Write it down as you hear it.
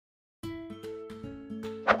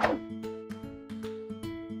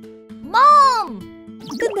Mom!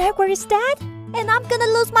 The network is dead, and I'm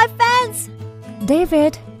gonna lose my fans.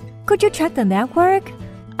 David, could you check the network?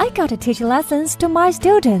 I gotta teach lessons to my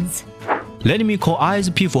students. Let me call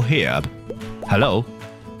ISP for help. Hello?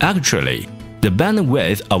 Actually, the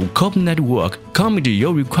bandwidth of copper network coming to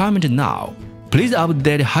your requirement now. Please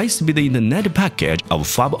update high-speed internet package of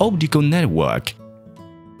fiber optical network.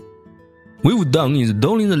 We've done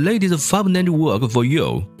installing the latest fiber network for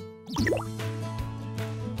you.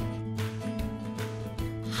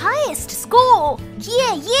 Highest score!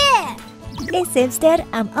 Yeah! It seems that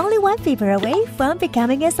I'm only one paper away from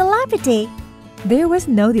becoming a celebrity. There was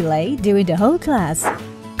no delay during the whole class.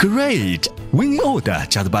 Great! Winning order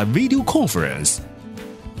just by video conference.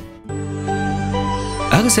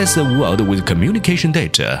 Access the world with communication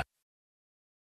data.